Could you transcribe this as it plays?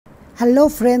Hello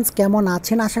friends, কেমন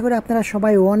আছেন? আশা করি আপনারা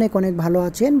সবাই অনেক অনেক ভালো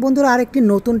আছেন। বন্ধুরা, আরেকটি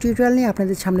নতুন টিউটোরিয়াল নিয়ে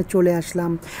আপনাদের সামনে চলে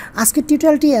আসলাম। আজকের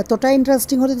টিউটোরিয়ালটি এতটাই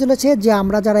ইন্টারেস্টিং হতে চলেছে যে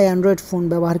আমরা যারা অ্যান্ড্রয়েড ফোন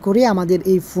ব্যবহার করি, আমাদের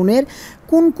এই ফোনের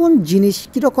কোন কোন জিনিস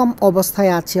কীরকম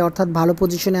অবস্থায় আছে, অর্থাৎ ভালো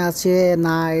পজিশনে আছে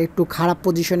না একটু খারাপ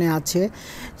পজিশনে আছে,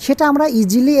 সেটা আমরা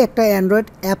ইজিলি একটা অ্যান্ড্রয়েড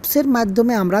অ্যাপসের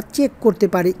মাধ্যমে আমরা চেক করতে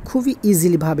পারি খুবই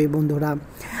ইজিলিভাবে বন্ধুরা।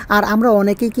 আর আমরা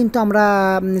অনেকেই কিন্তু আমরা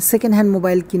সেকেন্ড হ্যান্ড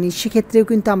মোবাইল কিনি, সেক্ষেত্রেও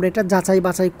কিন্তু আমরা এটা যাচাই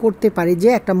বাছাই করতে পারি যে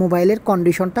একটা মোবাইলের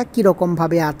কন্ডিশনটা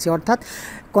কীরকমভাবে আছে, অর্থাৎ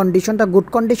কন্ডিশনটা গুড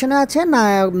কন্ডিশনে আছে না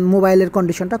মোবাইলের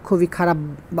কন্ডিশনটা খুবই খারাপ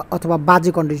অথবা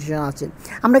বাজে কন্ডিশনে আছে।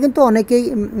 আমরা কিন্তু অনেকেই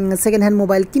সেকেন্ড হ্যান্ড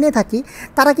মোবাইল কিনে থাকি,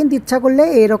 তারা কিন্তু ইচ্ছা করলে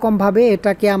এরকমভাবে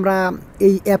এটাকে আমরা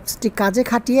এই অ্যাপসটি কাজে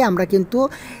খাটিয়ে আমরা কিন্তু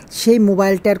সেই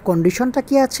মোবাইলটার কন্ডিশনটা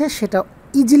কী আছে সেটা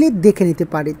ইজিলি দেখে নিতে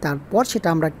পারি, তারপর সেটা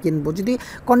আমরা কিনবো। যদি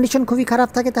কন্ডিশন খুবই খারাপ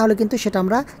থাকে তাহলে কিন্তু সেটা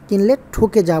আমরা কিনলে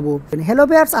ঠকে যাব। হ্যালো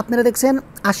ভিউয়ার্স, আপনারা দেখছেন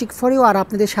আশিক ফর ইউ, আর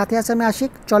আপনাদের সাথে আছে আমি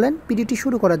আশিক। চলেন ভিডিওটি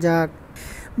শুরু করা যাক।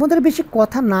 বন্ধুরা, বেশি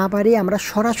কথা না বাড়িয়ে আমরা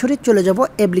সরাসরি চলে যাব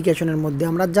অ্যাপ্লিকেশনের মধ্যে।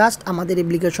 আমরা জাস্ট আমাদের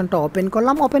অ্যাপ্লিকেশনটা ওপেন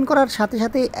করলাম, ওপেন করার সাথে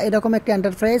সাথে এরকম একটা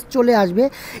এন্টারপ্রাইজ চলে আসবে।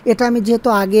 এটা আমি যেহেতু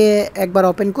আগে একবার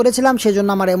ওপেন করেছিলাম সেজন্য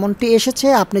আমার এমনটি এসেছে।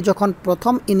 আপনি যখন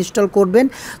প্রথম ইনস্টল করবেন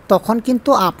তখন কিন্তু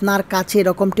আপনার কাছে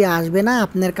এরকমটি আসবে না,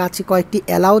 আপনার কাছে কয়েকটি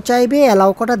অ্যালাউ চাইবে,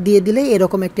 অ্যালাউ করা দিয়ে দিলেই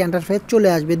এরকম একটি এন্টারপ্রাইজ চলে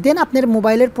আসবে। দেন আপনার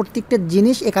মোবাইলের প্রত্যেকটা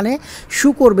জিনিস এখানে শু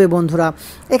করবে বন্ধুরা।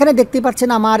 এখানে দেখতে পাচ্ছেন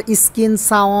আমার স্ক্রিন,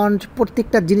 সাউন্ড,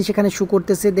 প্রত্যেকটা জিনিস এখানে শু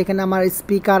করতেছে। দেখেন আমার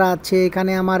স্পিকার আছে,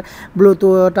 এখানে আমার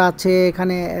ব্লুটুথ আছে,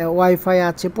 এখানে ওয়াইফাই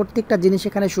আছে, প্রত্যেকটা জিনিস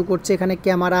এখানে শো করছে। এখানে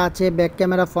ক্যামেরা আছে, ব্যাক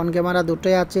ক্যামেরা, ফ্রন্ট ক্যামেরা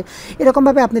দুটোই আছে।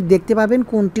 এরকমভাবে আপনি দেখতে পাবেন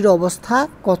কোনটির অবস্থা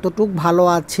কতটুক ভালো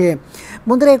আছে।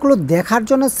 বন্ধুরা, এগুলো দেখার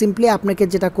জন্য সিম্পলি আপনাকে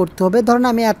যেটা করতে হবে, ধরুন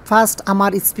আমি অ্যাট ফার্স্ট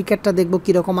আমার স্পিকারটা দেখব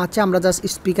কীরকম আছে। আমরা জাস্ট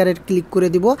স্পিকারে ক্লিক করে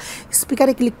দিব।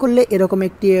 স্পিকারে ক্লিক করলে এরকম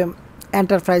একটি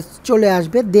এন্টারপ্রাইজ চলে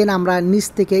আসবে। দেন আমরা নিচ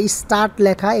থেকে স্টার্ট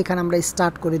লেখা, এখানে আমরা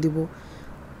স্টার্ট করে দিব।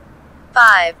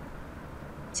 5,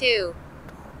 2,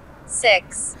 6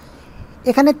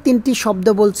 এখানে তিনটি শব্দ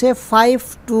বলছে 5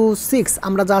 to 6।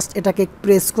 আমরা জাস্ট এটাকে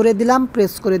প্রেস করে দিলাম,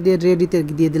 প্রেস করে দিয়ে রেডিতে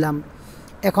দিয়ে দিলাম।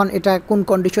 এখন এটা কোন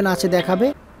কন্ডিশনে আছে দেখাবে।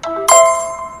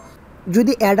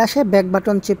 যদি অ্যাড আসে ব্যাক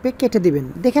বাটন চেপে কেটে দিবেন।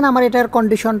 দেখেন আমার এটার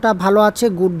কন্ডিশনটা ভালো আছে,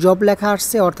 গুড জব লেখা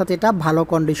আসছে, অর্থাৎ এটা ভালো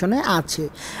কন্ডিশনে আছে।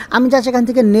 আমি জাস্ট এখান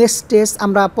থেকে নেক্সট টেস্ট,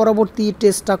 আমরা পরবর্তী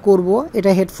টেস্টটা করব,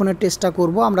 এটা হেডফোনের টেস্টটা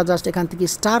করব। আমরা জাস্ট এখান থেকে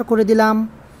স্টার করে দিলাম।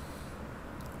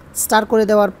 স্টার করে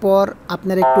দেওয়ার পর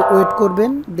আপনারা একটু ওয়েট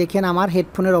করবেন। দেখেন আমার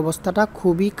হেডফোনের অবস্থাটা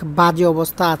খুবই বাজে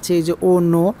অবস্থা আছে, এই যে ও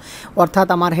নো, অর্থাৎ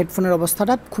আমার হেডফোনের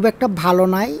অবস্থাটা খুব একটা ভালো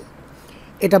নাই,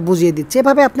 এটা বুঝিয়ে দিচ্ছে।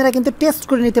 এভাবে আপনারা কিন্তু টেস্ট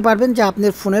করে নিতে পারবেন যে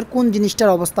আপনার ফোনের কোন জিনিসটার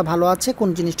অবস্থা ভালো আছে, কোন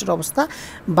জিনিসটার অবস্থা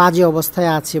বাজে অবস্থায়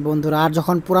আছে বন্ধুরা। আর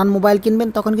যখন পুরান মোবাইল কিনবেন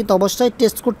তখন কিন্তু অবশ্যই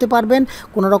টেস্ট করতে পারবেন,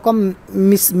 কোনো রকম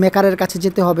মেকারের কাছে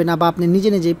যেতে হবে না, বা আপনি নিজে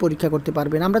নিজেই পরীক্ষা করতে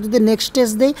পারবেন। আমরা যদি নেক্সট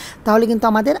টেস্ট দেই তাহলে কিন্তু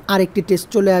আমাদের আরেকটি টেস্ট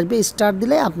চলে আসবে। স্টার্ট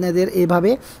দিলে আপনাদের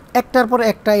এইভাবে একটার পর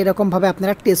একটা এরকমভাবে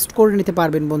আপনারা টেস্ট করে নিতে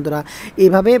পারবেন বন্ধুরা।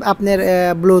 এইভাবে আপনার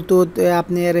ব্লুটুথ,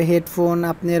 আপনার হেডফোন,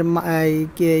 আপনার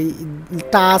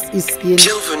টাচ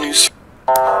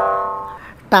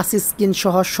স্ক্রিন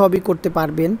সহ সবই করতে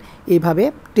পারবেন। এইভাবে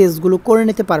টেস্টগুলো করে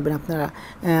নিতে পারবেন। আপনারা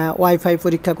ওয়াইফাই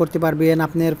পরীক্ষা করতে পারবেন,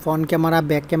 আপনার ফ্রন্ট ক্যামেরা,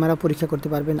 ব্যাক ক্যামেরা পরীক্ষা করতে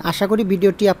পারবেন। আশা করি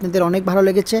ভিডিওটি আপনাদের অনেক ভালো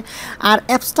লেগেছে। আর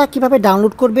অ্যাপসটা কিভাবে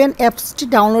ডাউনলোড করবেন, অ্যাপসটি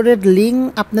ডাউনলোডের লিঙ্ক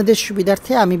আপনাদের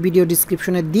সুবিধার্থে আমি ভিডিও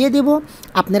ডিসক্রিপশনে দিয়ে দেব।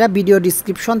 আপনারা ভিডিও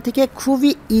ডিসক্রিপশন থেকে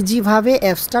খুবই ইজিভাবে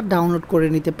অ্যাপসটা ডাউনলোড করে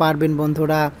নিতে পারবেন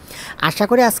বন্ধুরা। আশা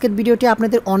করি আজকের ভিডিওটি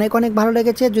আপনাদের অনেক অনেক ভালো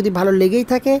লেগেছে। যদি ভালো লেগেই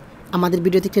থাকে আমাদের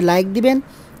ভিডিওতে একটি লাইক দিবেন,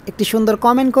 একটি সুন্দর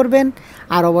কমেন্ট করবেন,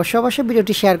 আর অবশ্যই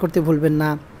ভিডিওটি শেয়ার করতে ভুলবেন না।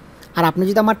 আর আপনি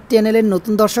যদি আমার চ্যানেলের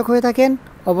নতুন দর্শক হয়ে থাকেন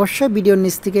অবশ্যই ভিডিওর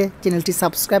নিচ থেকে চ্যানেলটি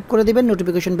সাবস্ক্রাইব করে দিবেন,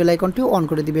 নোটিফিকেশন বেল আইকনটিও অন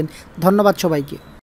করে দিবেন। ধন্যবাদ সবাইকে।